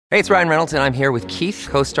Hey, it's Ryan Reynolds, and I'm here with Keith,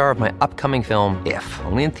 co-star of my upcoming film, If,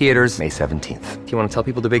 only in theaters May 17th. Do you want to tell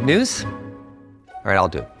people the big news? All right, I'll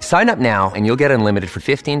do it. Sign up now and you'll get unlimited for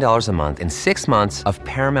 $15 a month and 6 months of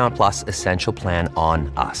Paramount Plus Essential Plan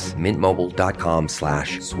on us.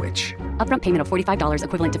 MintMobile.com/switch. Upfront payment of $45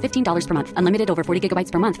 equivalent to $15 per month. Unlimited over 40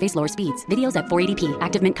 gigabytes per month. Face lower speeds. Videos at 480p.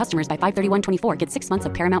 Active Mint customers by 531.24 get 6 months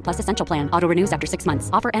of Paramount Plus Essential Plan. Auto renews after 6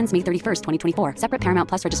 months. Offer ends May 31st, 2024. Separate Paramount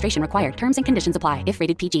Plus registration required. Terms and conditions apply if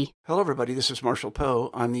rated PG. Hello, everybody. This is Marshall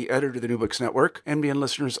Poe. I'm the editor of the New Books Network. NBN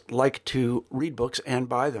listeners like to read books and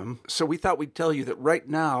buy them. So we thought we'd tell you that right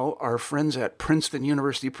now, our friends at Princeton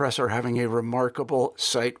University Press are having a remarkable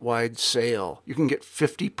site-wide sale. You can get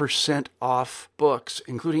 50% off books,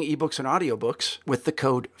 including ebooks and audiobooks, with the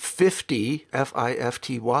code 50,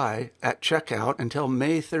 F-I-F-T-Y, at checkout until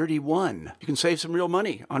May 31. You can save some real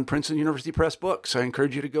money on Princeton University Press books. I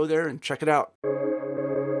encourage you to go there and check it out.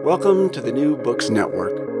 Welcome to the New Books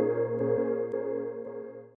Network.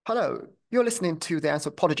 Hello, you're listening to the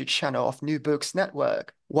Anthropology channel of New Books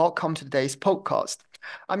Network. Welcome to today's podcast.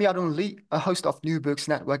 I'm Yadong Li, a host of New Books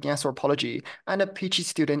Network in Anthropology and a PhD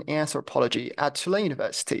student in Anthropology at Tulane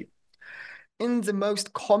University. In the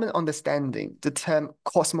most common understanding, the term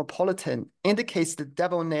cosmopolitan indicates the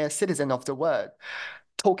debonair citizen of the world.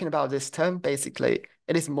 Talking about this term, basically,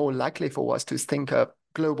 it is more likely for us to think of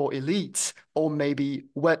global elites or maybe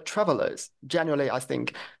world travelers. Generally, I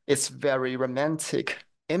think it's very romantic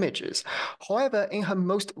images. However, in her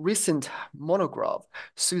most recent monograph,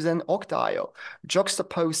 Suzanne Oakdale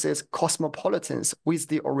juxtaposes cosmopolitans with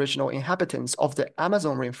the original inhabitants of the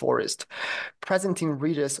Amazon rainforest, presenting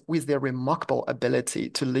readers with their remarkable ability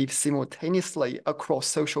to live simultaneously across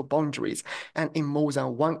social boundaries and in more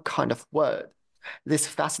than one kind of world. This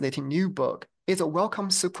fascinating new book is a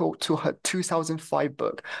welcome sequel to her 2005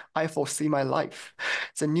 book, I Foresee My Life.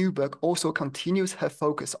 The new book also continues her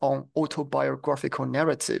focus on autobiographical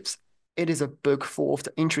narratives. It is a book full of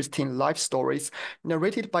interesting life stories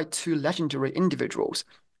narrated by two legendary individuals.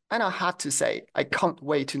 And I have to say, I can't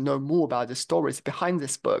wait to know more about the stories behind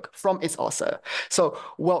this book from its author. So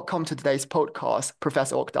welcome to today's podcast,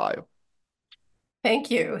 Professor Oakdale.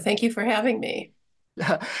 Thank you. Thank you for having me.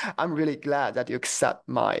 I'm really glad that you accept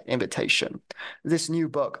my invitation. This new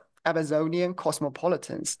book, Amazonian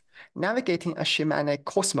Cosmopolitans, Navigating a Shamanic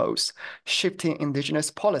Cosmos, Shifting Indigenous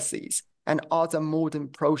Policies, and Other Modern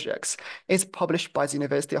Projects, is published by the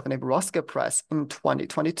University of Nebraska Press in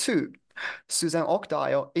 2022. Suzanne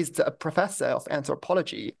Oakdale is the professor of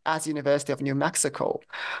anthropology at the University of New Mexico.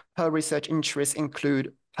 Her research interests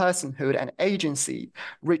include personhood and agency,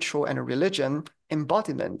 ritual and religion,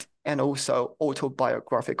 embodiment, and also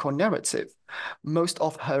autobiographical narrative. Most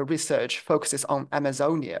of her research focuses on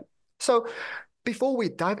Amazonia. So before we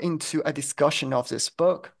dive into a discussion of this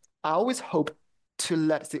book, I always hope to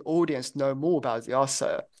let the audience know more about the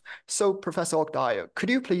author. So Professor Oakdale, could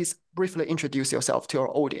you please briefly introduce yourself to our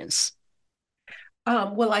audience?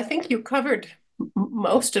 Well, I think you covered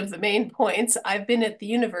most of the main points. I've been at the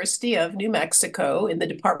University of New Mexico in the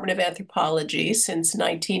Department of Anthropology since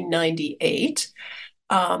 1998.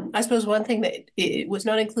 I suppose one thing that it was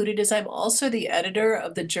not included is I'm also the editor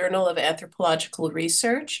of the Journal of Anthropological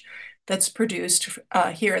Research that's produced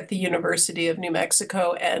here at the University of New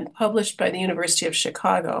Mexico and published by the University of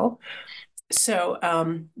Chicago. So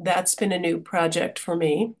that's been a new project for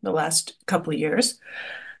me the last couple of years.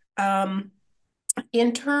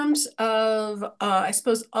 In terms of, I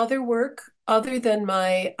suppose, other work, other than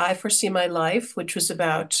my I Foresee My Life, which was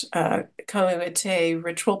about Kamiwete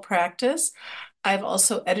ritual practice, I've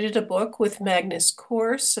also edited a book with Magnus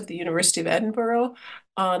Kors of the University of Edinburgh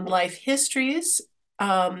on life histories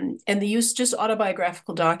and the use of just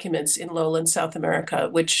autobiographical documents in lowland South America,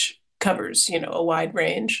 which covers, a wide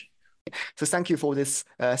range. So thank you for this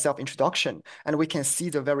self-introduction. And we can see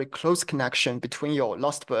the very close connection between your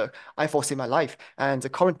last book, I Foresee My Life, and the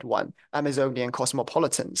current one, Amazonian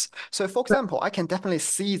Cosmopolitans. So for example, I can definitely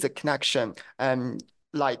see the connection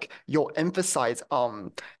like your emphasis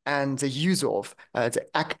on and the use of the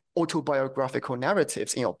autobiographical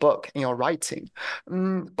narratives in your book, in your writing.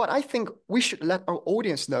 But I think we should let our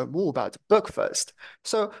audience know more about the book first.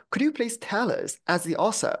 So could you please tell us, as the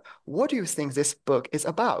author, what do you think this book is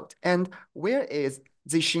about? And where is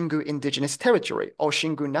the Xingu Indigenous Territory or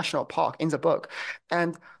Xingu National Park in the book?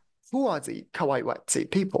 And who are the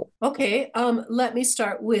Kamiwete people? Okay, let me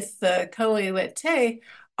start with the Kamiwete.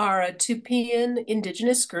 Are a Tupian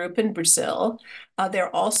indigenous group in Brazil.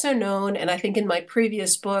 They're also known, and I think in my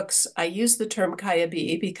previous books, I use the term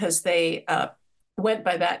Kayabi because they went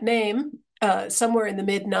by that name. Somewhere in the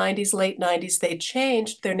mid-90s, late 90s, they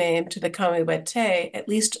changed their name to the Kamiwete, at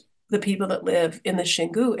least the people that live in the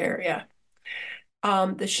Xingu area.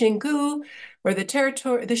 The Xingu, or the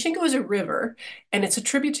territory, the Xingu is a river, and it's a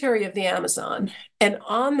tributary of the Amazon. And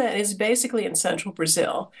on that is basically in central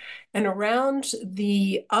Brazil. And around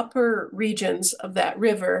the upper regions of that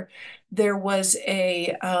river, there was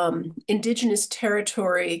a indigenous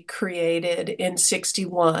territory created in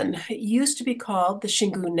 61. It used to be called the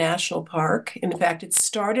Xingu National Park. In fact, it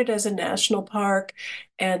started as a national park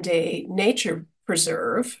and a nature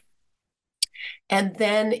preserve. And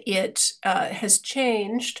then it has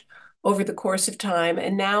changed over the course of time,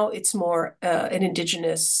 and now it's more an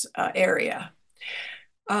indigenous area.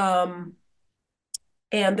 And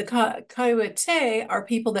the Kaiwete are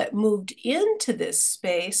people that moved into this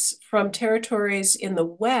space from territories in the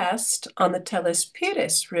west on the Teles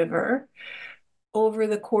Pires River over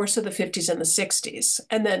the course of the 50s and the 60s.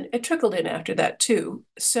 And then it trickled in after that too.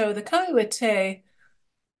 So the Kaiwete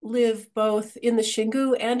live both in the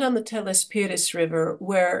Xingu and on the Teles Pires River,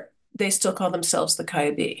 where they still call themselves the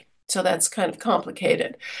Kaibi. So that's kind of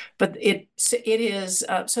complicated, but it is.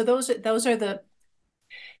 So those are the,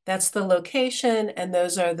 that's the location, and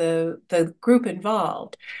those are the group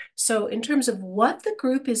involved. So in terms of what the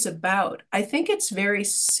group is about, I think it's very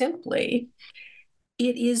simply,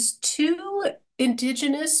 it is two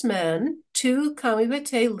indigenous men, two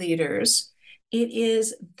Kamiwete leaders. It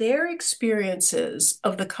is their experiences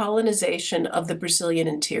of the colonization of the Brazilian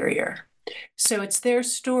interior. So it's their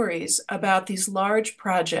stories about these large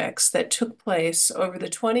projects that took place over the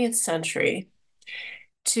 20th century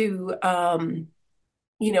to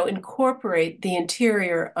incorporate the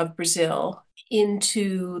interior of Brazil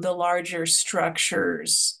into the larger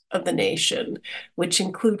structures of the nation, which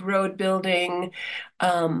include road building,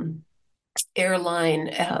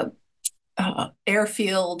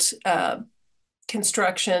 airfield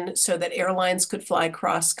construction so that airlines could fly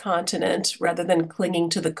cross-continent rather than clinging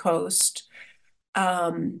to the coast.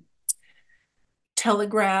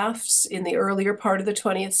 Telegraphs in the earlier part of the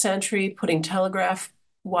 20th century, putting telegraph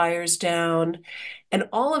wires down, and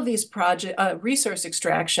all of these resource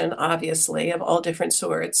extraction, obviously, of all different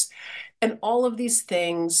sorts. And all of these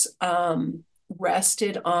things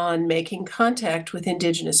rested on making contact with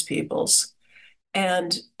indigenous peoples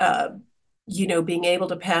and, being able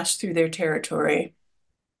to pass through their territory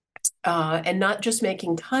and not just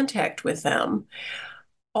making contact with them,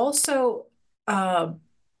 also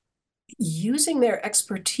using their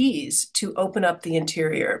expertise to open up the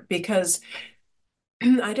interior, because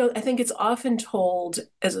I think it's often told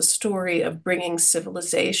as a story of bringing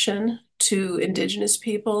civilization to indigenous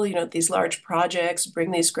people, these large projects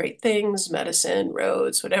bring these great things, medicine,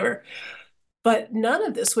 roads, whatever. But none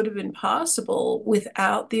of this would have been possible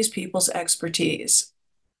without these people's expertise,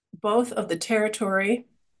 both of the territory.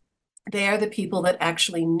 They are the people that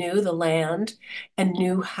actually knew the land and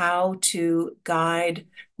knew how to guide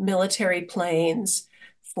military planes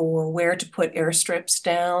for where to put airstrips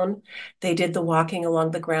down. They did the walking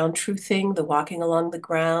along the ground truthing, the walking along the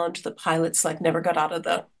ground. The pilots never got out of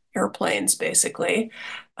the airplanes, basically.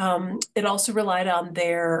 It also relied on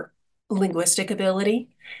their linguistic ability.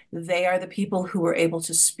 They are the people who were able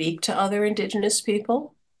to speak to other indigenous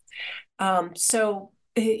people. So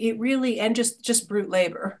it really, and just brute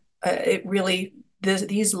labor. It really,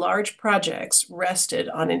 these large projects rested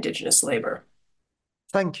on indigenous labor.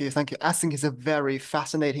 Thank you. Thank you. I think it's a very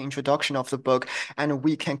fascinating introduction of the book, and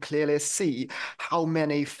we can clearly see how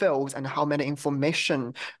many fields and how many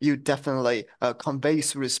information you definitely convey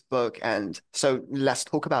through this book. And so let's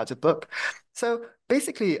talk about the book. So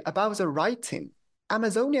basically about the writing,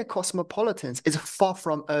 Amazonia Cosmopolitans is far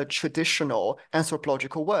from a traditional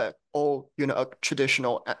anthropological work or, a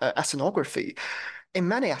traditional ethnography in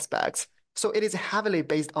many aspects. So it is heavily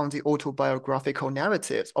based on the autobiographical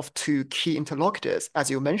narratives of two key interlocutors, as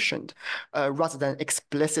you mentioned, rather than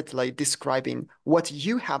explicitly describing what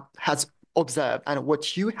you has observed and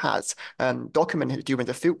what you has documented during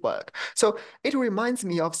the fieldwork. So it reminds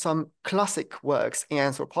me of some classic works in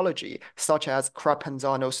anthropology, such as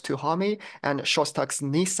Crapanzano's Tuhami and Shostak's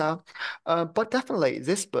Nisa. But definitely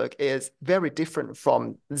this book is very different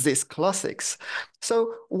from these classics.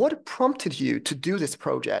 So what prompted you to do this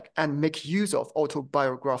project and make use of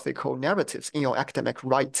autobiographical narratives in your academic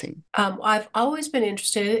writing? I've always been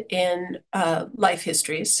interested in life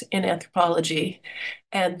histories in anthropology,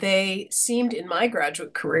 and they seemed in my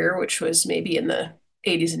graduate career, which was maybe in the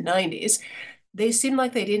 80s and 90s, they seemed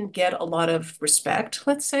like they didn't get a lot of respect,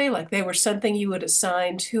 let's say, like they were something you would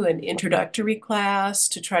assign to an introductory class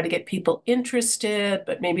to try to get people interested,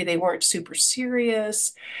 but maybe they weren't super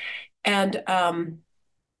serious. And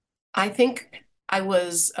I think I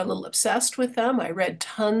was a little obsessed with them. I read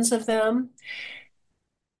tons of them.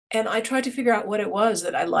 And I tried to figure out what it was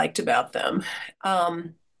that I liked about them.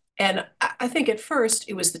 And I think at first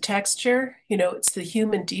it was the texture, it's the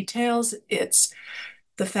human details. It's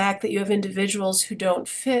the fact that you have individuals who don't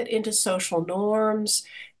fit into social norms,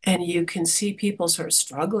 and you can see people sort of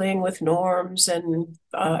struggling with norms and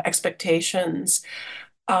expectations.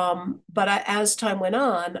 But as time went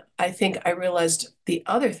on, I think I realized the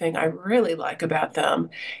other thing I really like about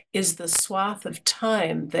them is the swath of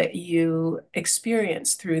time that you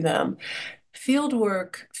experience through them. Field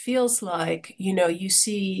work feels like, you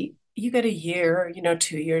get a year,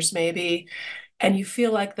 2 years maybe, and you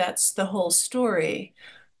feel like that's the whole story.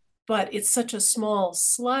 But it's such a small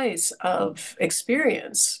slice of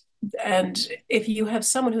experience. And if you have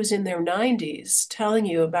someone who's in their 90s telling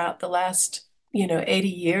you about the last 80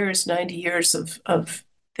 years, 90 years of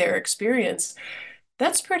their experience,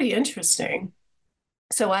 that's pretty interesting.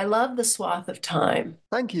 So I love the swath of time.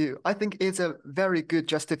 Thank you. I think it's a very good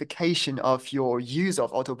justification of your use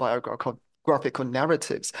of autobiographical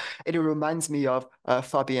narratives. It reminds me of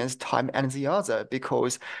Fabienne's Time and the Other,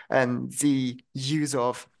 because the use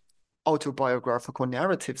of autobiographical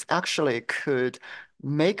narratives actually could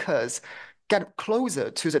make us get closer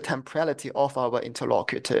to the temporality of our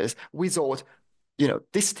interlocutors without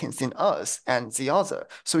distancing us and the other.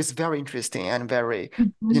 So it's very interesting and very,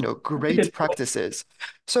 great practices.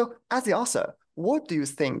 So as the author, what do you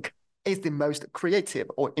think is the most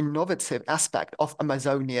creative or innovative aspect of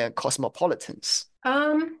Amazonian Cosmopolitans?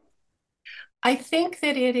 I think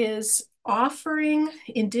that it is offering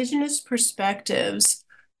Indigenous perspectives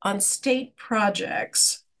on state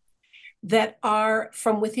projects that are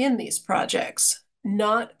from within these projects,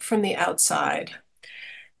 not from the outside.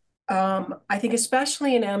 I think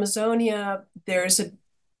especially in Amazonia, there's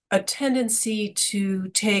a tendency to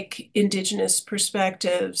take Indigenous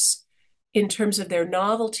perspectives in terms of their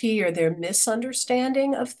novelty or their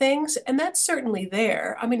misunderstanding of things. And that's certainly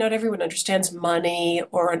there. I mean, not everyone understands money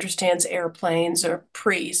or understands airplanes or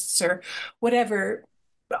priests or whatever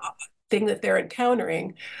thing that they're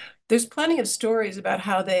encountering. There's plenty of stories about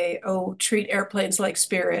how they treat airplanes like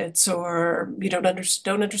spirits, or you don't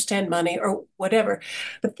understand money or whatever.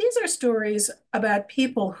 But these are stories about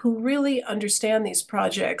people who really understand these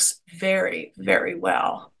projects very, very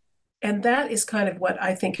well. And that is kind of what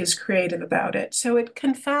I think is creative about it. So it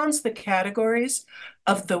confounds the categories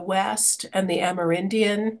of the West and the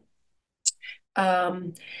Amerindian.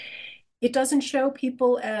 It doesn't show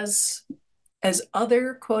people as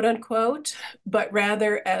other, quote unquote, but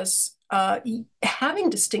rather as having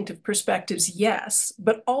distinctive perspectives, yes,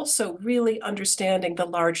 but also really understanding the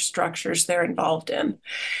large structures they're involved in.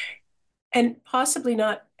 And possibly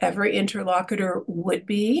not every interlocutor would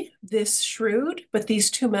be this shrewd, but these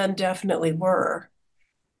two men definitely were.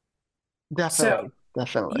 Definitely, So,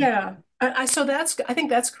 definitely. yeah. I think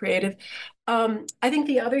that's creative. I think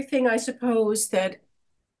the other thing I suppose that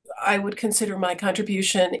I would consider my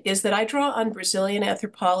contribution is that I draw on Brazilian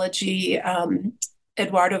anthropology,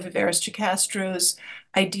 Eduardo Viveras de Castro's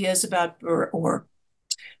ideas about or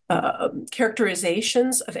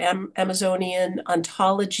characterizations of Amazonian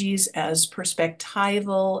ontologies as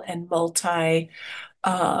perspectival and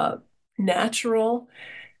multi-natural.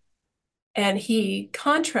 And he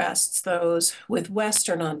contrasts those with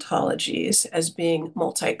Western ontologies as being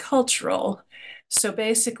multicultural. So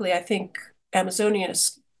basically, I think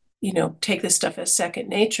Amazonians, take this stuff as second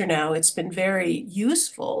nature now. It's been very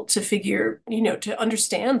useful to figure, to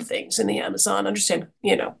understand things in the Amazon, understand,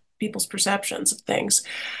 people's perceptions of things.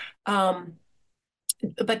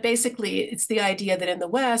 But basically, it's the idea that in the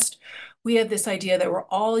West, we have this idea that we're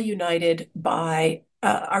all united by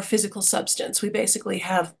our physical substance. We basically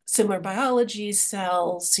have similar biology,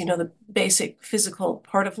 cells, the basic physical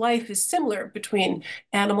part of life is similar between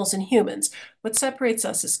animals and humans. What separates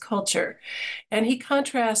us is culture. And he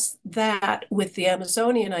contrasts that with the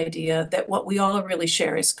Amazonian idea that what we all really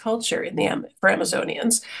share is culture for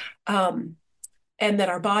Amazonians. And that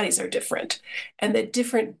our bodies are different, and that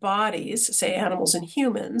different bodies, say animals and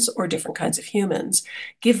humans, or different kinds of humans,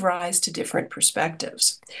 give rise to different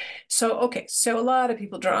perspectives. So a lot of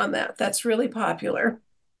people draw on that. That's really popular,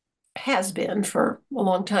 has been for a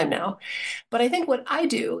long time now. But I think what I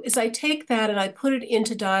do is I take that and I put it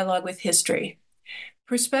into dialogue with history.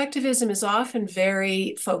 Perspectivism is often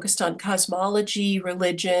very focused on cosmology,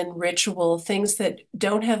 religion, ritual, things that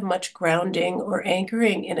don't have much grounding or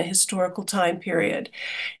anchoring in a historical time period.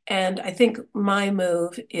 And I think my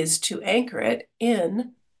move is to anchor it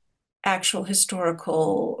in actual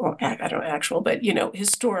historical, or I don't know, actual, but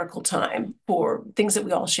historical time for things that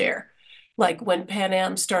we all share. Like when Pan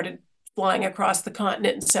Am started flying across the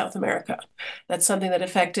continent in South America. That's something that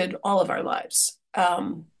affected all of our lives.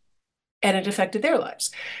 and it affected their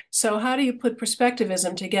lives. So how do you put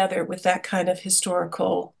perspectivism together with that kind of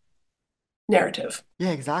historical narrative?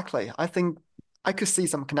 Yeah, exactly. I think I could see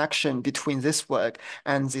some connection between this work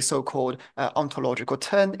and the so-called ontological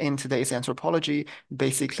turn in today's anthropology.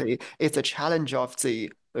 Basically, it's a challenge of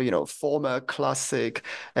the former classic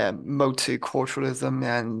multiculturalism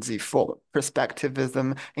and the former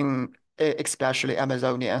perspectivism in especially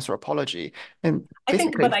Amazonian anthropology. And I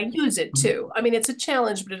think, basically, but I use it too. I mean, it's a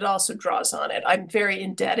challenge, but it also draws on it. I'm very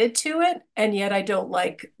indebted to it, and yet I don't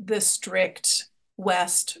like the strict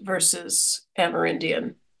West versus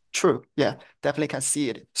Amerindian. true. Yeah, definitely can see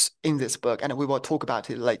it in this book, and we will talk about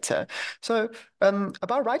it later. So,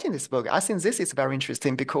 about writing this book, I think this is very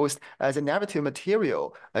interesting because the narrative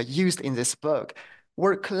material used in this book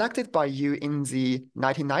were collected by you in the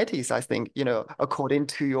 1990s, I think, according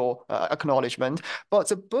to your acknowledgement. But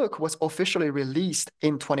the book was officially released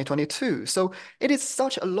in 2022. So it is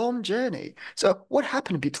such a long journey. So what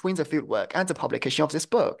happened between the fieldwork and the publication of this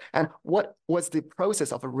book? And what was the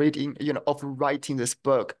process of reading, of writing this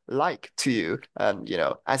book like to you,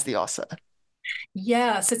 as the author?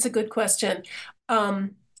 Yes, it's a good question.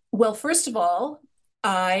 Well, first of all,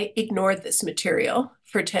 I ignored this material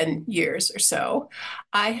for 10 years or so.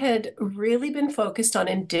 I had really been focused on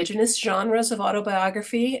Indigenous genres of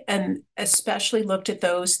autobiography and especially looked at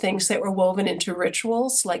those things that were woven into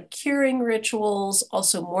rituals, like curing rituals,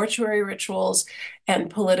 also mortuary rituals, and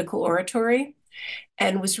political oratory,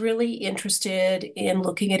 and was really interested in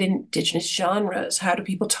looking at Indigenous genres. How do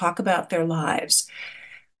people talk about their lives?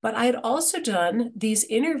 But I had also done these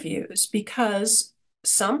interviews because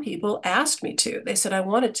some people asked me to. They said, I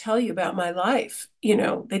want to tell you about my life. They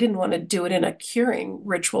didn't want to do it in a curing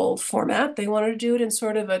ritual format. They wanted to do it in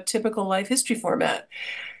sort of a typical life history format.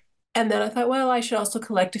 And then I thought, well, I should also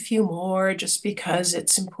collect a few more just because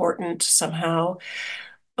it's important somehow.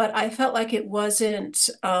 But I felt like it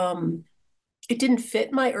didn't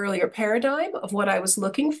fit my earlier paradigm of what I was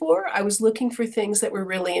looking for. I was looking for things that were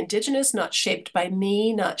really Indigenous, not shaped by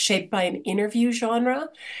me, not shaped by an interview genre.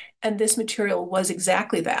 And this material was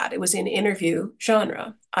exactly that. It was in interview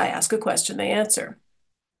genre. I ask a question, they answer.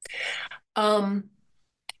 Um,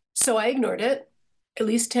 so I ignored it at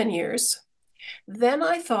least 10 years. Then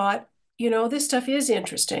I thought, this stuff is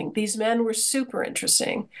interesting. These men were super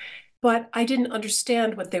interesting, but I didn't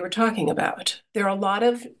understand what they were talking about. There are a lot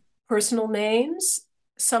of personal names.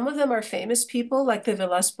 Some of them are famous people, like the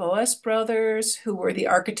Villas-Boas brothers, who were the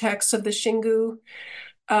architects of the Xingu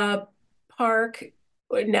Park,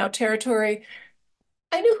 now territory.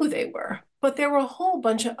 I knew who they were, but there were a whole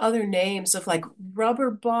bunch of other names of like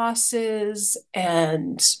rubber bosses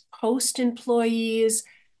and post employees.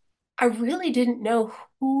 I really didn't know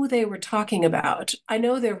who they were talking about. I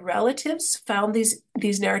know their relatives found these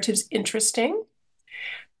narratives interesting,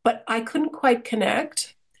 but I couldn't quite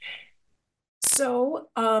connect. So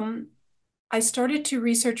I started to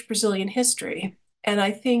research Brazilian history. And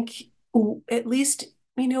I think at least,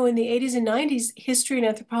 in the 80s and 90s, history and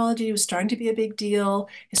anthropology was starting to be a big deal.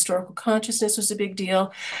 Historical consciousness was a big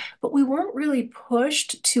deal. But we weren't really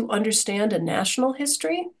pushed to understand a national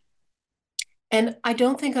history. And I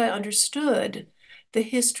don't think I understood the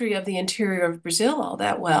history of the interior of Brazil all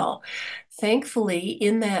that well. Thankfully,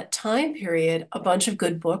 in that time period, a bunch of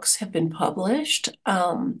good books have been published,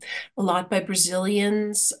 a lot by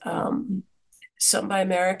Brazilians, some by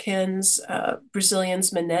Americans,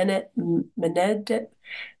 Brazilians, Menendez,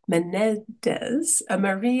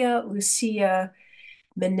 Maria Lucia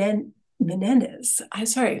Menendez. I'm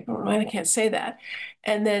sorry, I can't say that.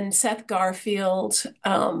 And then Seth Garfield,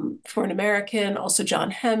 for an American, also John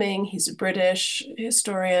Hemming, he's a British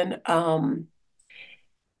historian.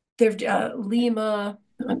 Lima,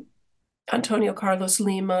 Antonio Carlos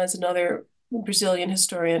Lima is another Brazilian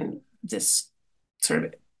historian, this sort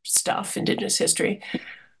of stuff, Indigenous history.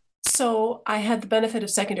 So I had the benefit of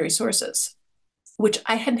secondary sources, which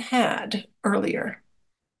I hadn't had earlier.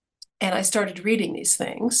 And I started reading these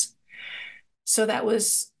things. So that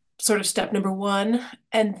was sort of step number one.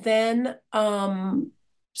 And then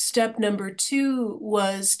step number two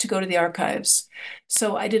was to go to the archives.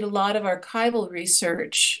 So I did a lot of archival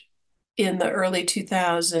research in the early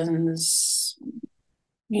 2000s,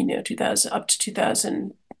 2000 up to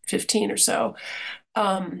 2015 or so.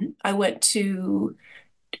 I went to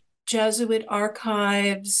Jesuit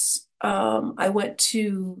archives. I went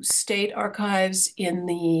to state archives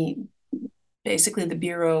in basically the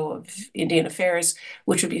Bureau of Indian Affairs,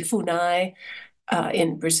 which would be FUNAI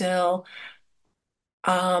in Brazil.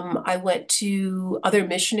 I went to other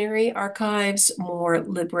missionary archives, more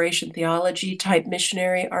liberation theology type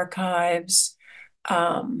missionary archives.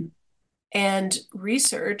 and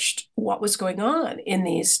researched what was going on in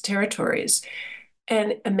these territories.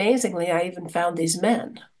 And amazingly, I even found these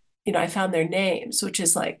men. I found their names, which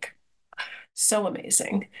is like so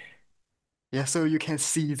amazing. Yeah, so you can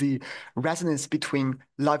see the resonance between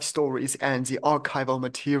life stories and the archival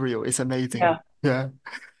material is amazing. Yeah, Yeah,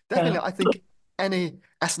 definitely. yeah. I think any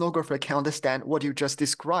ethnographer can understand what you just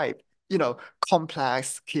described.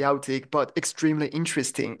 Complex, chaotic, but extremely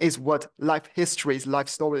interesting is what life histories, life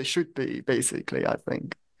stories should be, basically, I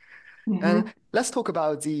think. And Hmm. let's talk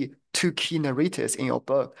about the two key narrators in your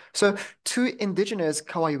book. So, two indigenous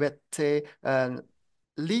Kawaiwete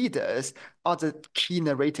leaders are the key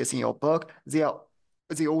narrators in your book.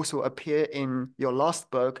 They also appear in your last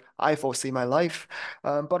book, I Foresee My Life.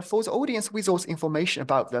 But for the audience with those information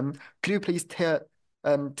about them, could you please tell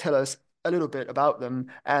us a little bit about them?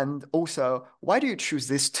 And also, why do you choose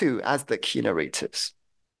these two as the key narrators?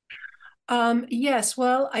 Yes,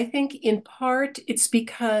 well, I think in part it's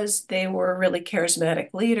because they were really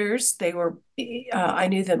charismatic leaders. I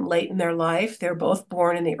knew them late in their life. They're both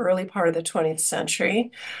born in the early part of the 20th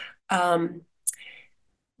century. Um,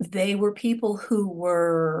 they were people who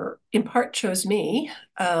were, in part, chose me.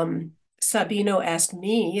 Sabino asked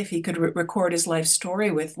me if he could record his life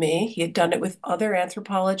story with me. He had done it with other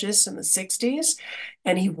anthropologists in the 60s,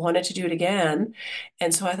 and he wanted to do it again.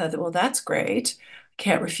 And so I thought that, well, that's great.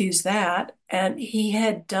 Can't refuse that. And he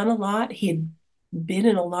had done a lot. He had been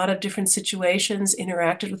in a lot of different situations,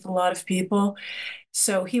 interacted with a lot of people.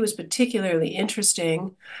 So he was particularly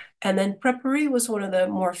interesting. And then Prepari was one of the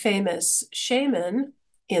more famous shaman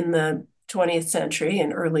in the 20th century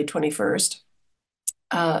and early 21st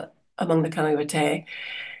uh, among the Kamiwate.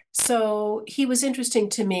 So he was interesting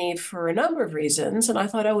to me for a number of reasons, and I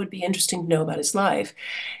thought it would be interesting to know about his life.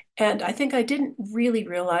 And I think I didn't really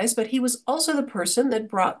realize, but he was also the person that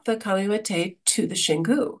brought the Kamiwate to the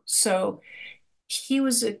Xingu. So he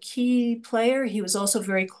was a key player. He was also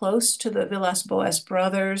very close to the Villas Boas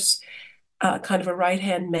brothers, kind of a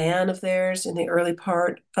right-hand man of theirs in the early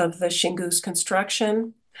part of the Xingu's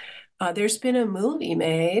construction. There's been a movie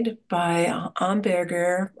made by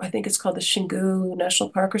Amberger, I think it's called the Xingu National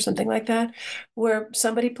Park or something like that, where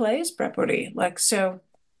somebody plays Prepuri. Like, so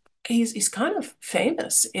he's kind of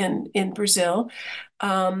famous in Brazil.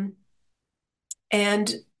 Um,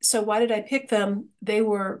 and so why did I pick them? They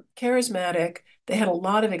were charismatic. They had a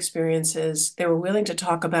lot of experiences. They were willing to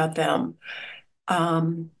talk about them.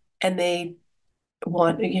 Um, and they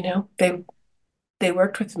worked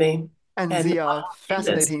with me. And And they are this.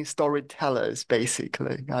 fascinating storytellers,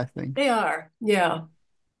 basically, I think. They are, yeah.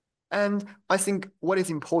 And I think what is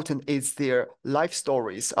important is their life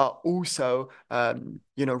stories are also,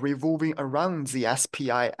 revolving around the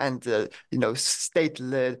SPI and the,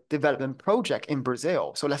 state-led development project in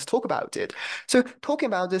Brazil. So let's talk about it. So talking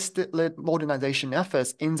about the state-led modernization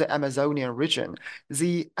efforts in the Amazonian region,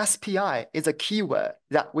 the SPI is a keyword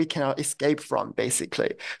that we cannot escape from,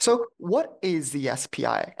 basically. So what is the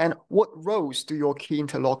SPI and what roles do your key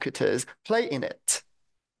interlocutors play in it?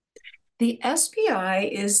 The SPI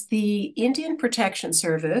is the Indian Protection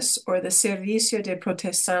Service, or the Servicio de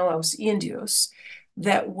Proteção aos Índios,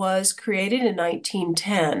 that was created in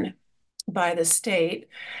 1910 by the state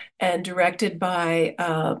and directed by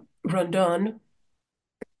Rondon,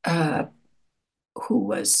 uh, who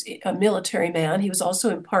was a military man. He was also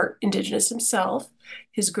in part Indigenous himself.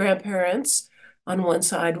 His grandparents on one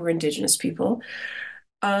side were Indigenous people.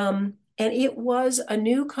 And it was a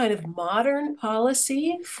new kind of modern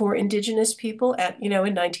policy for Indigenous people in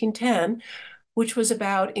 1910, which was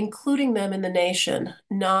about including them in the nation,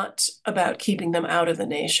 not about keeping them out of the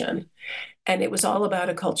nation. And it was all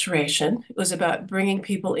about acculturation. It was about bringing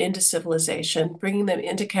people into civilization, bringing them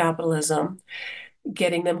into capitalism,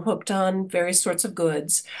 getting them hooked on various sorts of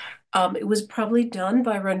goods. It was probably done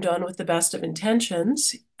by Rondon with the best of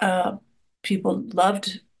intentions. People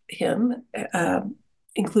loved him,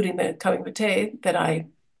 including the Kamiwate that I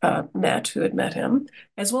met, who had met him,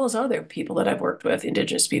 as well as other people that I've worked with,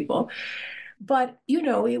 Indigenous people. But,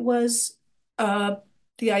 it was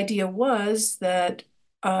the idea was that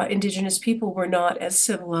Indigenous people were not as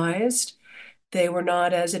civilized, they were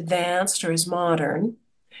not as advanced or as modern.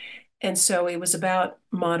 And so it was about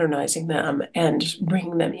modernizing them and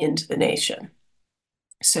bringing them into the nation.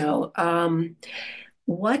 So,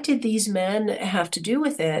 what did these men have to do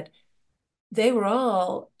with it? They were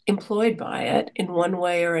all employed by it in one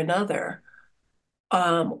way or another,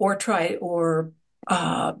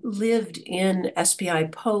 lived in SPI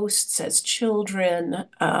posts as children.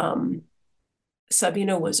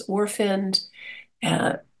 Sabino was orphaned.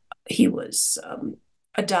 Uh, he was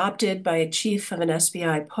adopted by a chief of an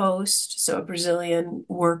SBI post, so a Brazilian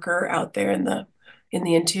worker out there in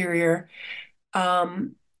the interior.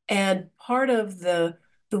 And part of the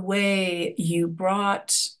way you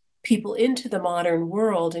brought people into the modern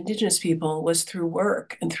world, Indigenous people, was through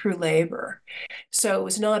work and through labor. So it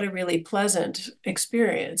was not a really pleasant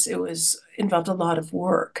experience. Involved a lot of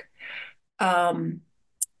work.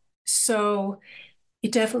 So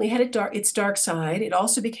it definitely had its dark side. It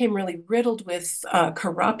also became really riddled with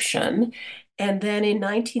corruption. And then in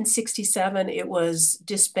 1967, it was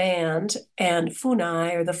disbanded, and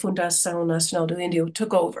FUNAI, or the Fundação Nacional do Índio,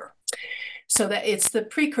 took over. So that it's the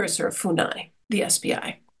precursor of FUNAI, the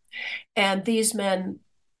SBI. And these men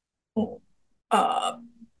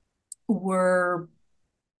were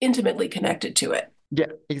intimately connected to it.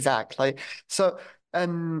 Yeah, exactly. So,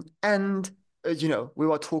 we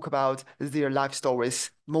will talk about their life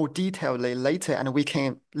stories more detailedly later, and we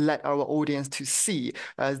can let our audience to see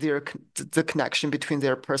the connection between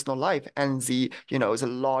their personal life and the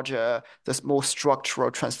larger, the more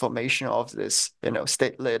structural transformation of this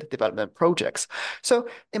state-led development projects. So,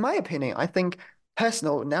 in my opinion, I think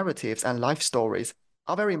personal narratives and life stories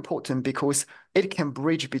are very important because it can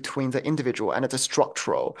bridge between the individual and the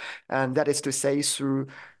structural, and that is to say, through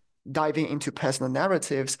diving into personal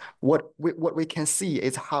narratives, what we can see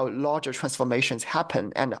is how larger transformations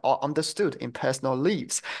happen and are understood in personal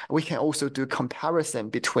lives. We can also do comparison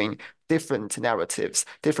between different narratives,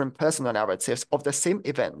 different personal narratives of the same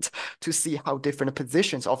event to see how different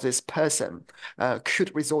positions of this person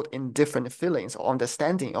could result in different feelings or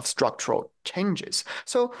understanding of structural changes.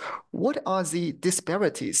 So what are the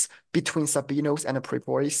disparities between Sabino's and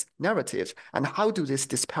Priori's narratives, and how do these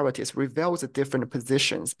disparities reveal the different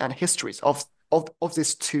positions and histories of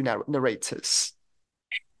these two narrators?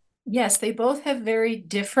 Yes, they both have very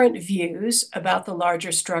different views about the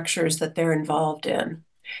larger structures that they're involved in,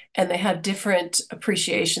 and they have different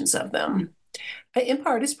appreciations of them. In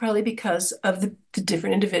part, it's probably because of the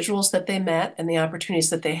different individuals that they met and the opportunities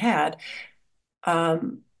that they had.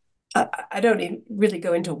 I don't even really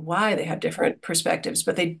go into why they have different perspectives,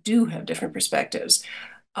 but they do have different perspectives.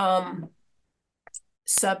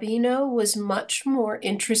 Sabino was much more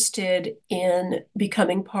interested in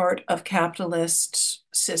becoming part of capitalist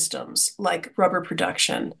systems like rubber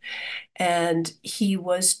production. And he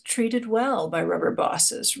was treated well by rubber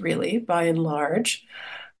bosses, really, by and large.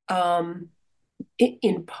 In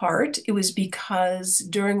part, it was because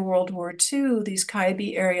during World War II, these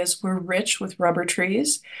Cayubi areas were rich with rubber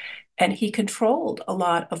trees, and he controlled a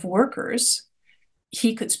lot of workers.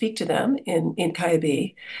 He could speak to them in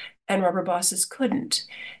Cayubi, and rubber bosses couldn't.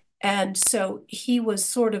 And so he was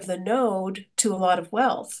sort of the node to a lot of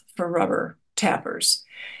wealth for rubber tappers.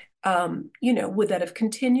 Would that have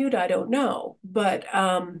continued? I don't know. But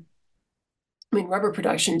rubber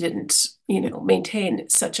production didn't, maintain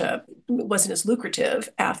it wasn't as lucrative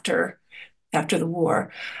after the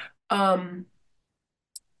war.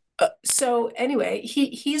 So anyway,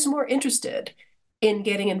 he's more interested in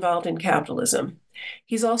getting involved in capitalism.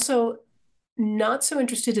 He's also not so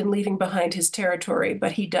interested in leaving behind his territory,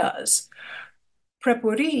 but he does.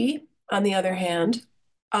 Prepuri, on the other hand,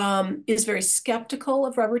 is very skeptical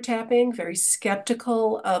of rubber tapping, very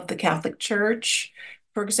skeptical of the Catholic Church.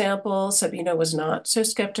 For example, Sabino was not so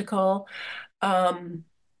skeptical. And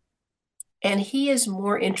he is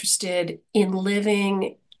more interested in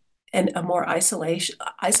living a more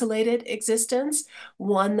isolated existence,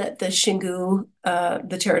 one that the Xingu,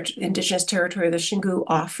 indigenous territory of the Xingu,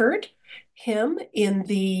 offered him in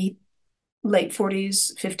the late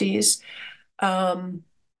 40s, 50s.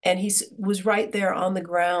 And he was right there on the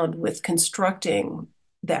ground with constructing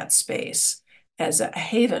that space as a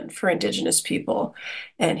haven for Indigenous people.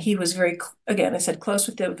 And he was very, again, I said, close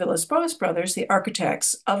with the Villas-Boas brothers, the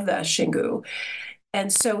architects of the Xingu.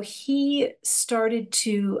 And so he started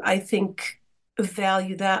to, I think,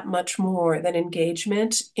 value that much more than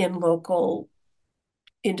engagement in local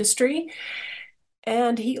industry.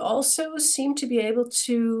 And he also seemed to be able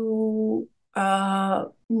to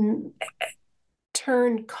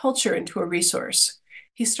turn culture into a resource.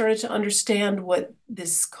 He started to understand what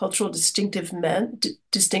this cultural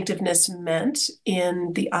distinctiveness meant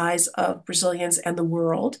in the eyes of Brazilians and the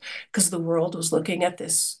world, because the world was looking at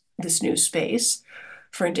this new space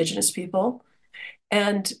for Indigenous people.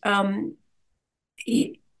 And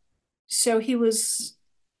so he was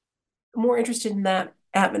more interested in that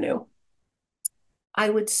avenue. I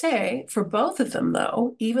would say for both of them,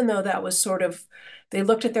 though, even though that was sort of, they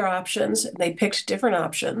looked at their options and they picked different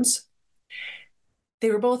options, they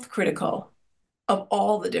were both critical of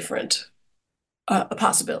all the different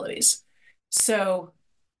possibilities. So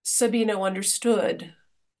Sabino understood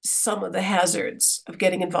some of the hazards of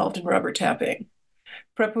getting involved in rubber tapping.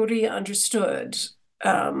 Prapuri understood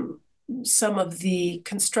some of the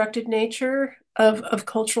constructed nature of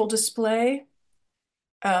cultural display.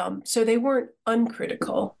 So they weren't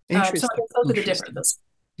uncritical. So I guess Interesting. those are the Interesting. differences.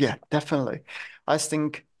 Yeah, definitely. I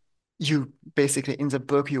think you basically in the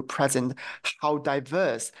book you present how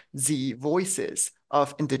diverse the voices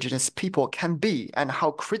of Indigenous people can be and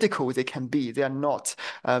how critical they can be. They are not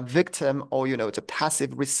a victim or the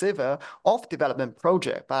passive receiver of development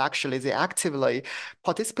project, but actually they actively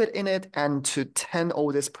participate in it and to turn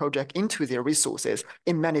all this project into their resources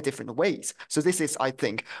in many different ways. So this is, I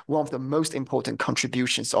think, one of the most important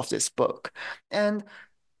contributions of this book. And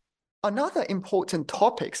another important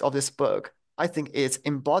topics of this book, I think, is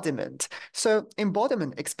embodiment. So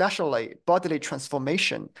embodiment, especially bodily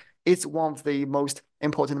transformation, is one of the most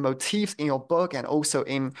important motifs in your book and also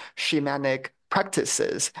in shamanic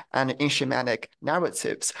practices and in shamanic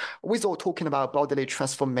narratives. Without talking about bodily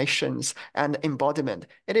transformations and embodiment,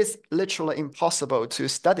 it is literally impossible to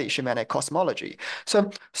study shamanic cosmology.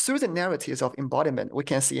 So through the narratives of embodiment, we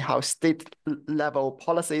can see how state-level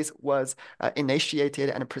policies was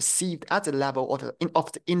initiated and perceived at the level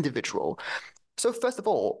of the individual. So first of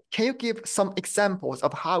all, can you give some examples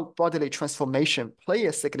of how bodily transformation play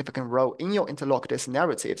a significant role in your interlocutors'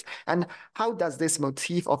 narratives? And how does this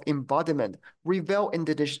motif of embodiment reveal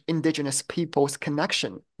indigenous people's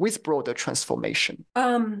connection with broader transformation?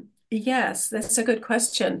 Yes, that's a good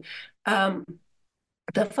question. Um,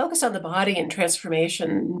 the focus on the body and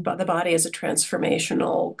transformation, but the body as a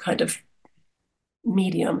transformational kind of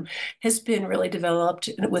medium has been really developed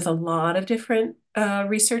with a lot of different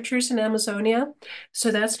researchers in Amazonia.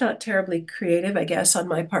 So that's not terribly creative, I guess, on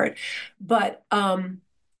my part. But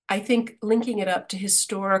I think linking it up to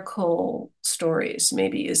historical stories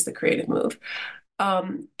maybe is the creative move.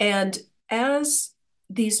 And as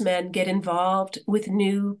these men get involved with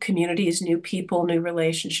new communities, new people, new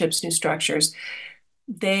relationships, new structures,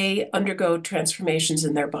 they undergo transformations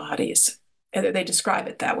in their bodies. And they describe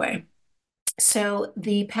it that way. So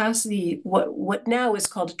what now is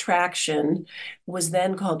called attraction was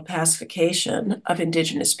then called pacification of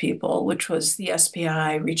Indigenous people, which was the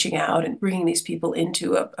SPI reaching out and bringing these people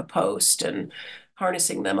into a post and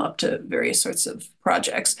harnessing them up to various sorts of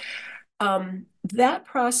projects. That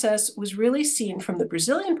process was really seen from the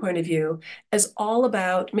Brazilian point of view as all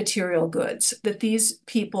about material goods, that these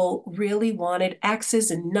people really wanted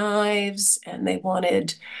axes and knives, and they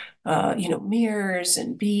wanted, mirrors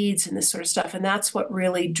and beads and this sort of stuff. And that's what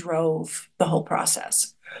really drove the whole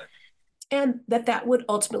process. And that would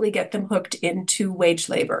ultimately get them hooked into wage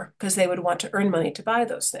labor because they would want to earn money to buy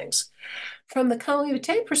those things. From the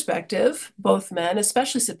Kamite perspective, both men,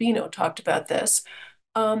 especially Sabino, talked about this.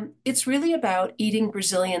 It's really about eating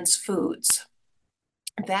Brazilians' foods.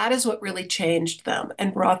 That is what really changed them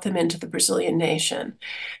and brought them into the Brazilian nation.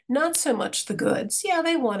 Not so much the goods. Yeah,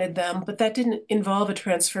 they wanted them, but that didn't involve a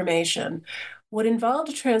transformation. What involved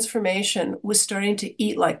a transformation was starting to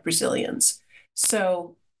eat like Brazilians.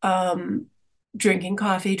 So, drinking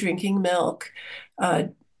coffee, drinking milk,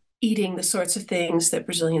 eating the sorts of things that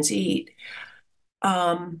Brazilians eat.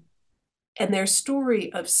 And their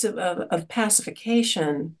story of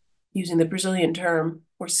pacification, using the Brazilian term,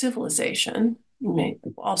 or civilization,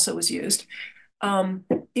 also was used.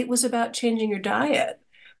 It was about changing your diet,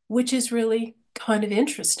 which is really kind of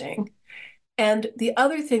interesting. And the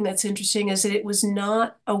other thing that's interesting is that it was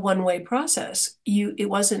not a one-way process. It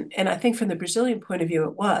wasn't, and I think from the Brazilian point of view,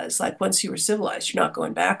 it was like once you were civilized, you're not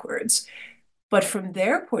going backwards. But from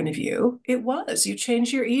their point of view, it was. You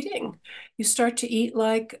change your eating. You start to eat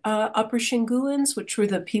like Upper Xinguans, which were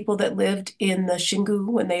the people that lived in the Xingu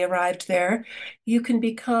when they arrived there. You can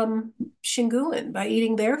become Xinguan by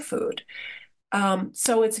eating their food.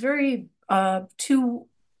 So it's very two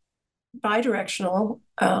bidirectional,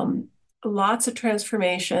 lots of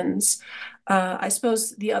transformations. I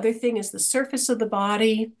suppose the other thing is the surface of the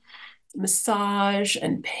body. Massage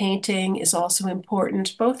and painting is also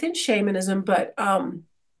important, both in shamanism, but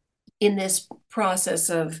in this process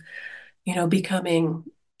of, becoming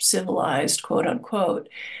civilized, quote unquote.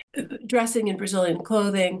 Dressing in Brazilian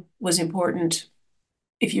clothing was important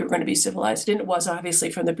if you were going to be civilized. And it was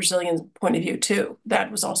obviously from the Brazilian point of view, too.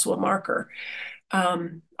 That was also a marker.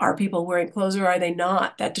 Are people wearing clothes or are they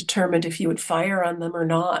not? That determined if you would fire on them or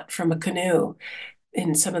not from a canoe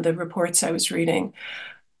in some of the reports I was reading.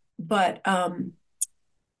 But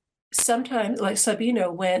sometimes, like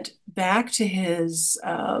Sabino went back to his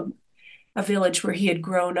a village where he had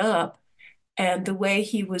grown up, And the way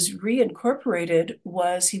he was reincorporated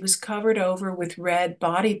was he was covered over with red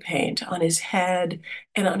body paint on his head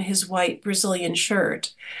and on his white Brazilian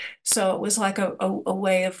shirt. So it was like a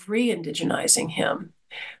way of re-indigenizing him,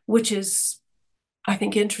 which is, I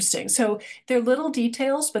think, interesting. So they're little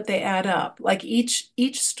details, but they add up. Like each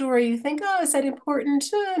story, you think, oh, is that important?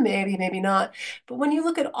 Maybe, maybe not. But when you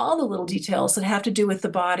look at all the little details that have to do with the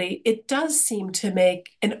body, it does seem to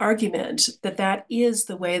make an argument that that is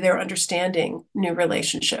the way they're understanding new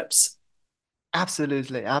relationships.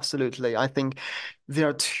 Absolutely, absolutely. I think there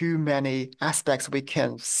are too many aspects we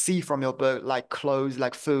can see from your book, like clothes,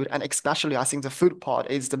 like food, and especially I think the food part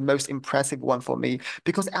is the most impressive one for me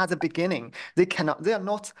because at the beginning they are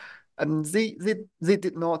not, they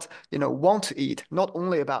did not, want to eat. Not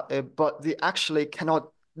only about it, but they actually cannot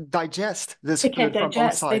digest this They can't food from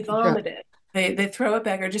digest, they outside. Yeah. vomit it. They throw it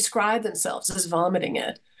back or describe themselves as vomiting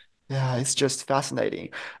it. Yeah, it's just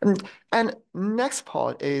fascinating. And next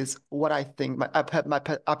part is what I think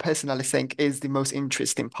I personally think is the most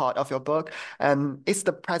interesting part of your book, and it's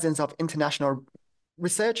the presence of international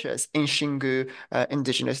researchers in Xingu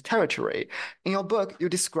indigenous territory. In your book, you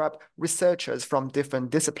describe researchers from different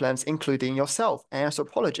disciplines, including yourself, and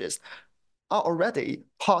anthropologists, are already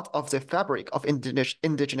part of the fabric of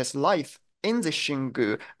indigenous life in the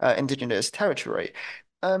Xingu indigenous territory.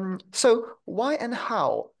 So why and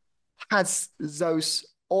how has those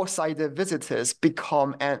outsider visitors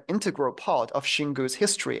become an integral part of Xingu's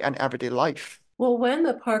history and everyday life? Well, when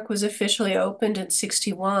the park was officially opened in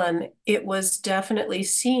 61, it was definitely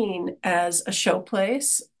seen as a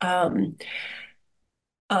showplace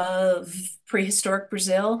of prehistoric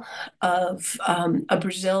Brazil, of a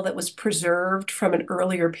Brazil that was preserved from an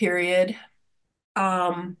earlier period.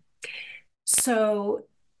 Um, so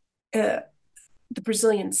uh, the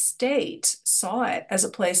Brazilian state saw it as a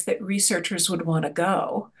place that researchers would want to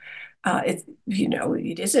go.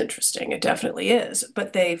 It is interesting. It definitely is.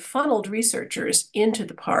 But they funneled researchers into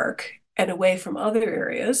the park and away from other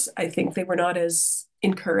areas. I think they were not as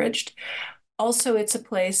encouraged. Also, it's a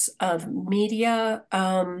place of media,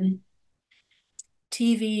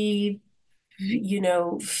 TV,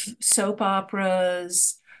 soap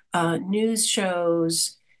operas, news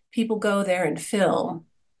shows. People go there and film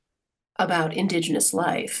about Indigenous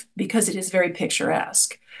life because it is very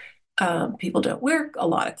picturesque. People don't wear a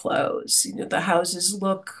lot of clothes. The houses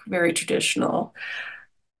look very traditional.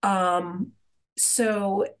 Um,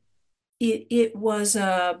 so it was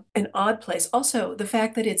an odd place. Also, the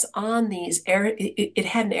fact that it's on these it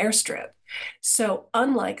had an airstrip. So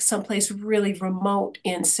unlike someplace really remote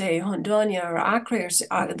in, say, Honduras or Acre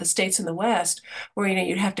or the states in the West, where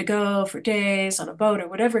you'd have to go for days on a boat or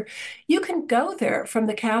whatever, you can go there from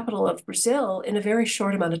the capital of Brazil in a very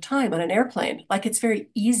short amount of time on an airplane. Like it's very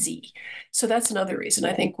easy. So that's another reason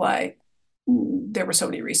I think why there were so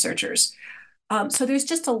many researchers. So there's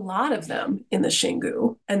just a lot of them in the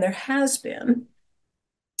Xingu, and there has been.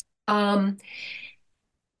 Um,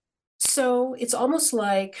 so it's almost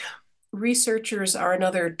like researchers are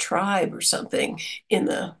another tribe or something in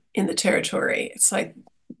the territory. It's like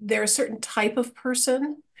they're a certain type of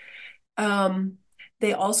person. Um,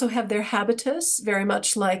 they also have their habitus, very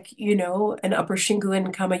much like, an Upper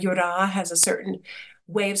Xinguan Kamayura has a certain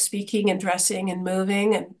way of speaking and dressing and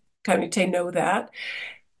moving, and Kamite know that.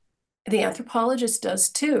 The anthropologist does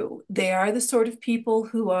too. They are the sort of people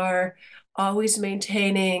who are always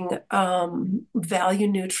maintaining value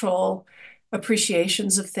neutral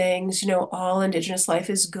appreciations of things. All Indigenous life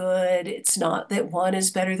is good. It's not that one is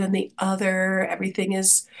better than the other. Everything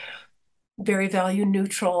is very value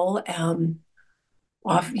neutral.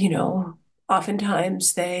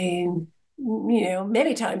 Oftentimes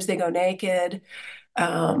many times they go naked.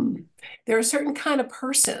 Um, they're a certain kind of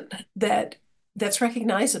person that's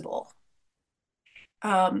recognizable.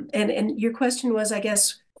 And your question was, I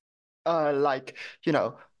guess, Like,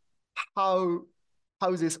 how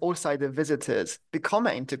how these outsider visitors become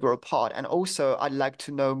an integral part. And also, I'd like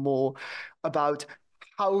to know more about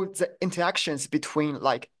how the interactions between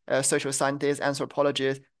social scientists,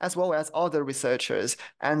 anthropologists, as well as other researchers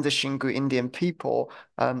and the Xingu Indian people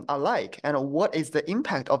are like, and what is the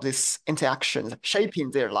impact of these interactions shaping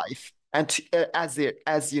their life and as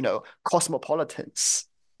cosmopolitans.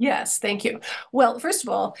 yes, thank you. Well, first of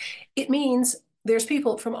all, it means there's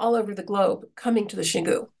people from all over the globe coming to the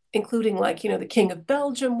Xingu, including the King of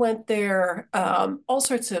Belgium went there, all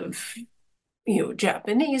sorts of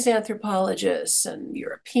Japanese anthropologists and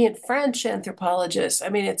European French anthropologists. I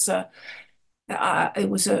mean, it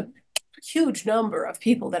was a huge number of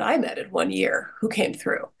people that I met in one year who came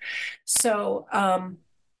through. So,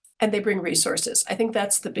 and they bring resources. I think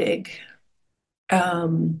that's the big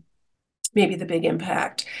um, maybe the big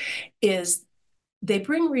impact, is they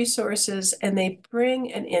bring resources and they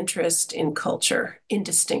bring an interest in culture, in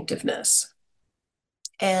distinctiveness.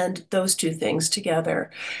 And those two things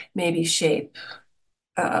together maybe shape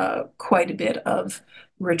quite a bit of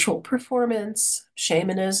ritual performance,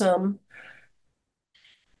 shamanism,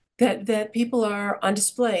 that people are on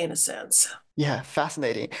display in a sense. Yeah,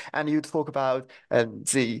 fascinating. And you talk about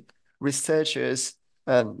the researchers,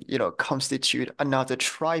 constitute another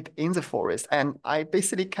tribe in the forest. And I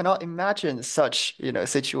basically cannot imagine such,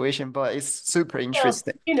 situation, but it's super Well,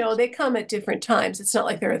 interesting. they come at different times. It's not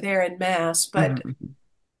like they're there in mass, but Mhm.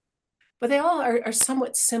 they all are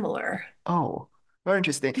somewhat similar. Oh, very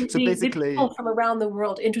interesting. So The people basically, from around the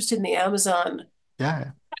world interested in the Amazon,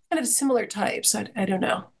 yeah. kind of similar types. I don't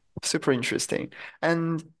know. Super interesting.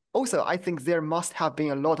 And also, I think there must have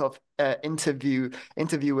been a lot of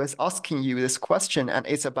interviewers asking you this question, and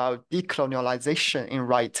it's about decolonialization in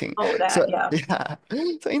writing. Oh, So, that, yeah.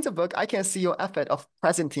 yeah. So in the book, I can see your effort of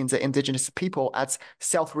presenting the indigenous people as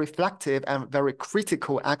self-reflective and very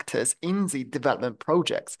critical actors in the development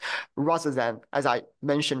projects, rather than, as I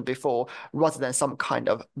mentioned before, rather than some kind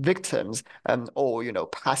of victims or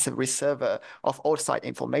passive receiver of outside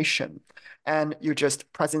information, and you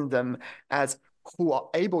just present them as who are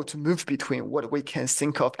able to move between what we can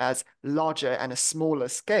think of as larger and smaller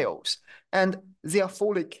scales. And they are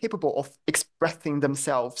fully capable of expressing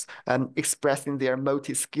themselves and expressing their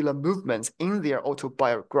multi-scalar movements in their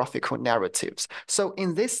autobiographical narratives. So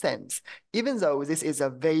in this sense, even though this is a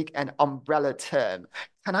vague and umbrella term,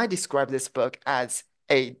 can I describe this book as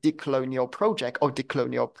a decolonial project or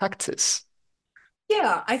decolonial practice?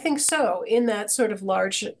 Yeah, I think so. In that sort of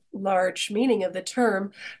large meaning of the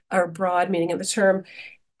term, or broad meaning of the term,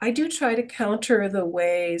 I do try to counter the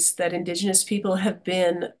ways that Indigenous people have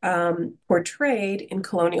been portrayed in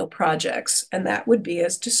colonial projects, and that would be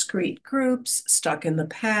as discrete groups stuck in the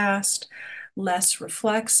past, less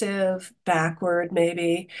reflexive, backward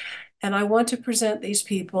maybe. And I want to present these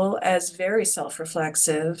people as very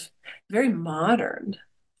self-reflexive, very modern,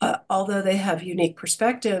 although they have unique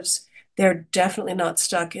perspectives. They're definitely not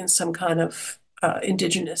stuck in some kind of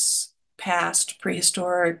indigenous past,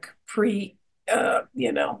 prehistoric, pre, uh,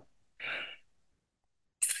 you know,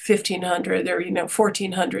 1500 or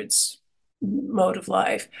 1400s mode of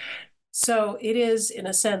life. So it is, in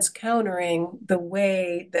a sense, countering the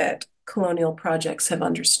way that colonial projects have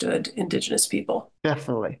understood Indigenous people.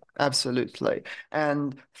 Definitely, absolutely.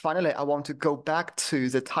 And finally, I want to go back to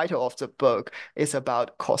the title of the book. It's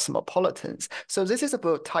about cosmopolitans. So this is a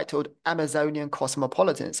book titled Amazonian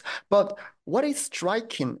Cosmopolitans. But what is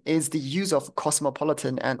striking is the use of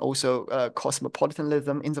cosmopolitan and also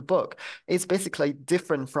cosmopolitanism in the book. It's basically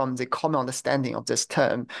different from the common understanding of this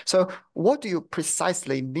term. So what do you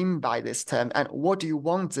precisely mean by this term, and what do you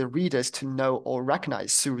want the readers to know or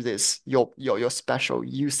recognize through this, your special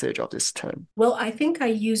usage of this term? Well, I think I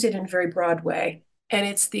use it in a very broad way. And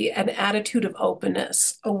it's an attitude of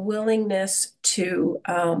openness, a willingness to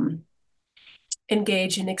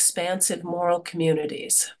engage in expansive moral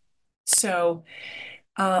communities. So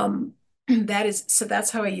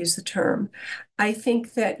that's how I use the term. I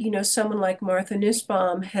think that, someone like Martha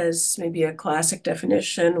Nussbaum has maybe a classic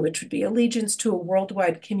definition, which would be allegiance to a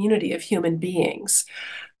worldwide community of human beings.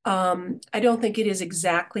 I don't think it is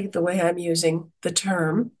exactly the way I'm using the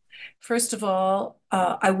term. First of all,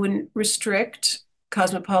 I wouldn't restrict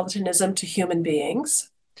cosmopolitanism to human beings.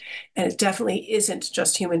 And it definitely isn't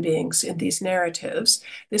just human beings in these narratives.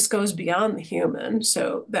 This goes beyond the human.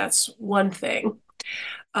 So that's one thing.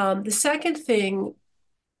 The second thing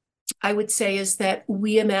I would say is that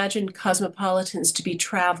we imagine cosmopolitans to be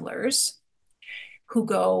travelers who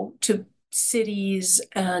go to cities,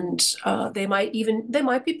 and they might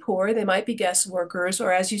be poor, they might be guest workers,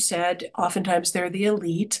 or as you said, oftentimes they're the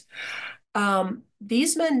elite.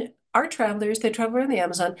 These men are travelers. They travel around the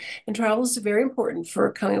Amazon, and travel is very important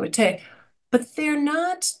for Kamiwate, but they're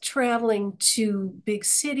not traveling to big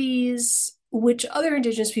cities, which other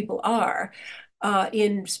Indigenous people are,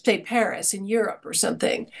 in, say, Paris, in Europe or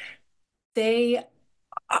something.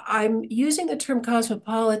 I'm using the term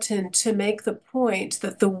cosmopolitan to make the point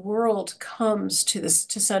that the world comes to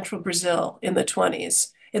central Brazil in the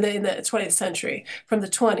 20s, in the 20th century, from the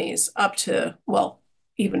 20s up to, well,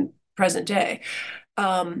 even present day.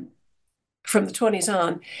 From the 20s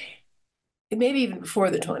on, maybe even before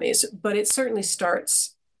the 20s, but it certainly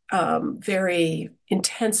starts very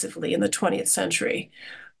intensively in the 20th century,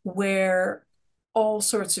 where all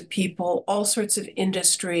sorts of people, all sorts of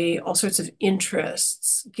industry, all sorts of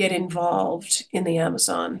interests get involved in the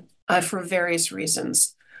Amazon for various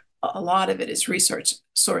reasons. A lot of it is resource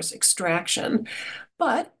extraction,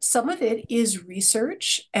 But some of it is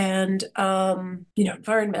research and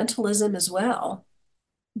environmentalism as well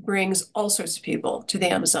brings all sorts of people to the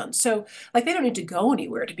Amazon. So like they don't need to go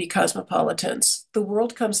anywhere to be cosmopolitans. The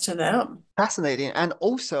world comes to them. Fascinating. And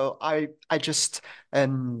also, I just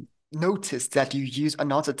noticed that you use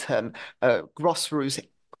another term, grassroots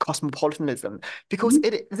cosmopolitanism, because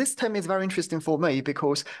Mhm. this term is very interesting for me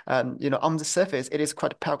because on the surface it is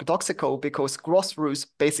quite paradoxical because grassroots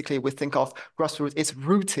basically we think of grassroots is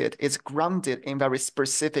rooted, is grounded in very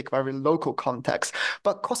specific, very local context.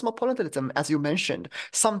 But cosmopolitanism, as you mentioned,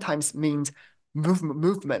 sometimes means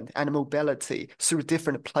movement and mobility through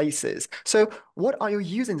different places. So what are you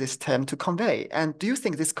using this term to convey? And do you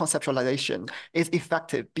think this conceptualization is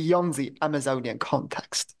effective beyond the Amazonian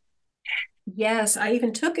context? Yes, I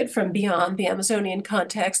even took it from beyond the Amazonian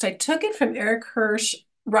context. I took it from Eric Hirsch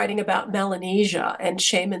writing about Melanesia and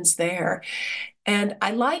shamans there. And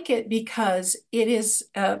I like it because it is,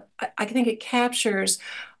 I think it captures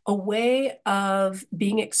a way of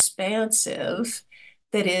being expansive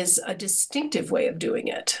that is a distinctive way of doing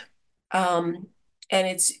it. And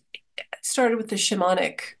it's started with the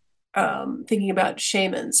shamanic, thinking about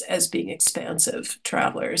shamans as being expansive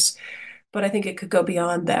travelers. But I think it could go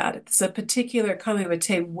beyond that. It's a particular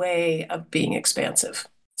Kamimate way of being expansive.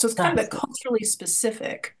 So it's kind of a That's culturally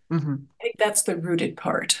specific. mhm. I think that's the rooted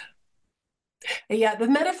part. Yeah, the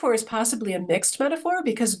metaphor is possibly a mixed metaphor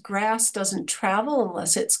because grass doesn't travel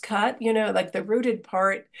unless it's cut. Like the rooted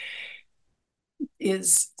part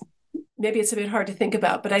is maybe it's a bit hard to think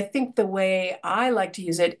about, but I think the way I like to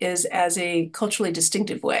use it is as a culturally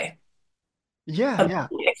distinctive way Yeah, of yeah.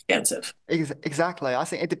 being expansive. Exactly. I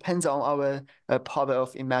think it depends on our power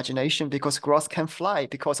of imagination because grass can fly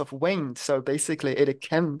because of wind. So basically, it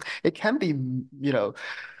can be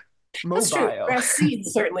That's true. mobile. Grass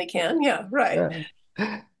seeds certainly can. Yeah, right.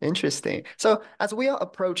 Yeah. Interesting. So, as we are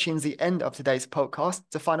approaching the end of today's podcast,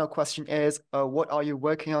 the final question is, what are you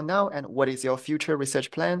working on now, and what is your future research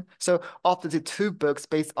plan? So, after the two books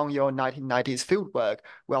based on your 1990s fieldwork,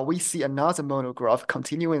 well, we see another monograph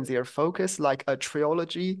continuing their focus, like a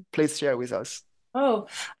trilogy. Please share with us. Oh,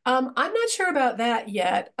 I'm not sure about that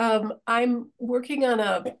yet. I'm working on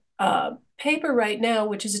a paper right now,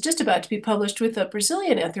 which is just about to be published with a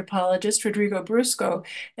Brazilian anthropologist, Rodrigo Brusco,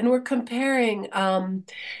 and we're comparing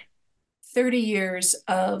 30 years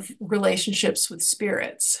of relationships with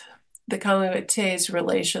spirits, the Kamite's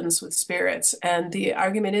relations with spirits. And the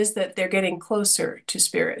argument is that they're getting closer to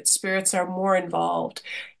spirits. Spirits are more involved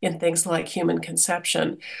in things like human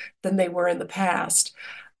conception than they were in the past.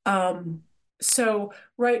 Um, so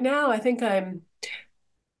right now, I think I'm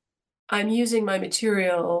using my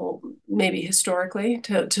material maybe historically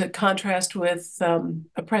to contrast with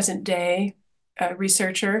a present day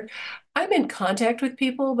researcher. I'm in contact with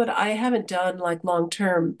people, but I haven't done like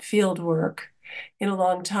long-term field work in a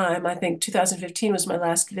long time. I think 2015 was my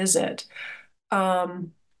last visit.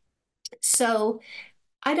 Um, so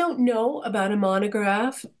I don't know about a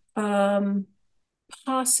monograph. Um,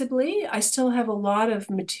 Possibly. I still have a lot of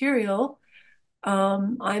material.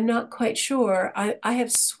 I'm not quite sure. I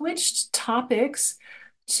have switched topics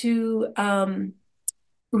to,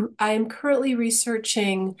 I am currently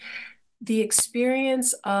researching the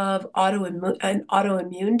experience of an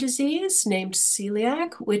autoimmune disease named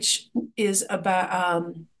celiac, which is about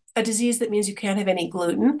a disease that means you can't have any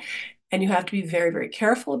gluten and you have to be very, very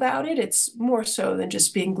careful about it. It's more so than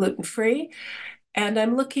just being gluten free. And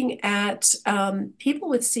I'm looking at people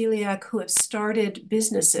with celiac who have started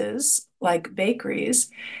businesses like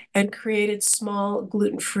bakeries and created small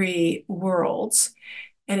gluten-free worlds.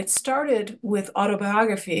 And it started with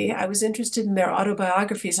autobiography. I was interested in their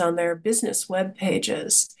autobiographies on their business web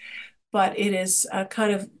pages, but it is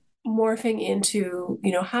kind of morphing into,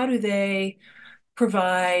 how do they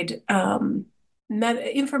provide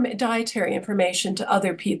dietary information to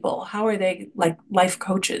other people? How are they like life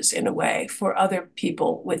coaches in a way for other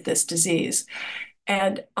people with this disease?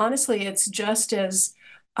 And honestly, it's just as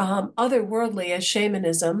otherworldly as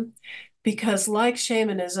shamanism, because like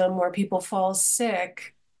shamanism, where people fall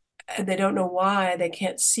sick and they don't know why, they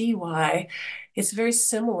can't see why, it's very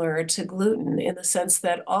similar to gluten in the sense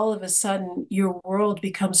that all of a sudden your world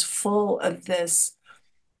becomes full of this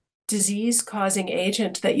disease causing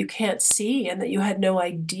agent that you can't see and that you had no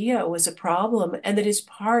idea was a problem and that is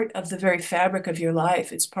part of the very fabric of your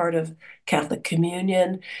life. It's part of Catholic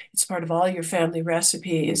communion. It's part of all your family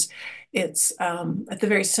recipes. It's at the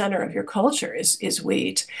very center of your culture is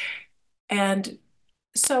wheat. And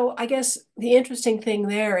so I guess the interesting thing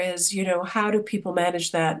there is, how do people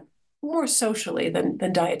manage that more socially than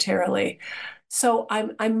dietarily? So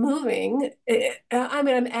I'm moving. I'm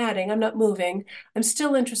adding. I'm not moving. I'm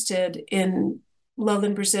still interested in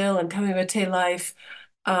lowland Brazil and Camimete life,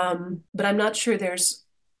 but I'm not sure there's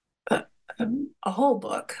a, a whole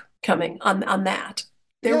book coming on that.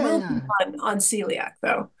 There Yeah, will be yeah. one on celiac,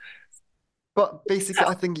 though. But basically,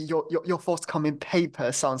 I think your forthcoming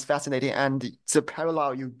paper sounds fascinating, and the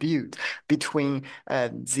parallel you build between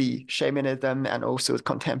the shamanism and also the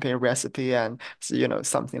contemporary recipe, and so,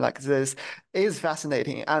 something like this is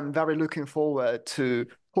fascinating. I'm very looking forward to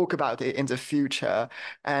talk about it in the future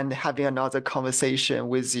and having another conversation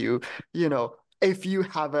with you. If you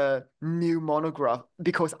have a new monograph,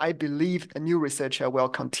 because I believe a new researcher will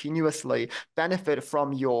continuously benefit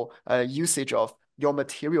from your usage of your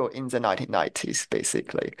material in the 1990s,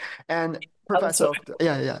 basically. And Professor, So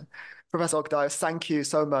Professor Oakdale, thank you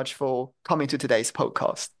so much for coming to today's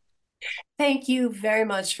podcast. thank you very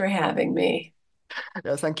much for having me.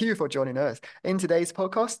 Yeah, thank you for joining us. In today's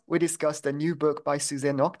podcast, we discuss the new book by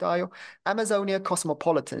Suzanne Oakdale, Amazonia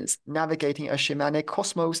Cosmopolitans, Navigating a Shamanic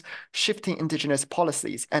Cosmos, Shifting Indigenous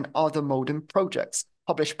Policies, and Other Modern Projects,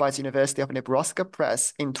 published by the University of Nebraska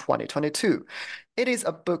Press in 2022. It is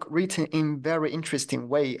a book written in very interesting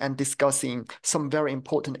way and discussing some very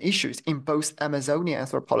important issues in both Amazonian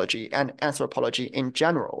anthropology and anthropology in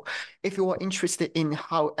general. If you are interested in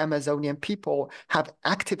how Amazonian people have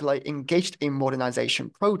actively engaged in modernization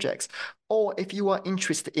projects, or if you are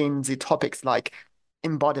interested in the topics like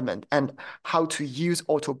embodiment and how to use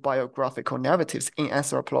autobiographical narratives in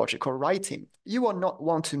anthropological writing, you will not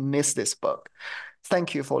want to miss this book.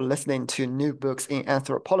 Thank you for listening to New Books in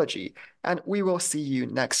Anthropology, and we will see you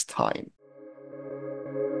next time.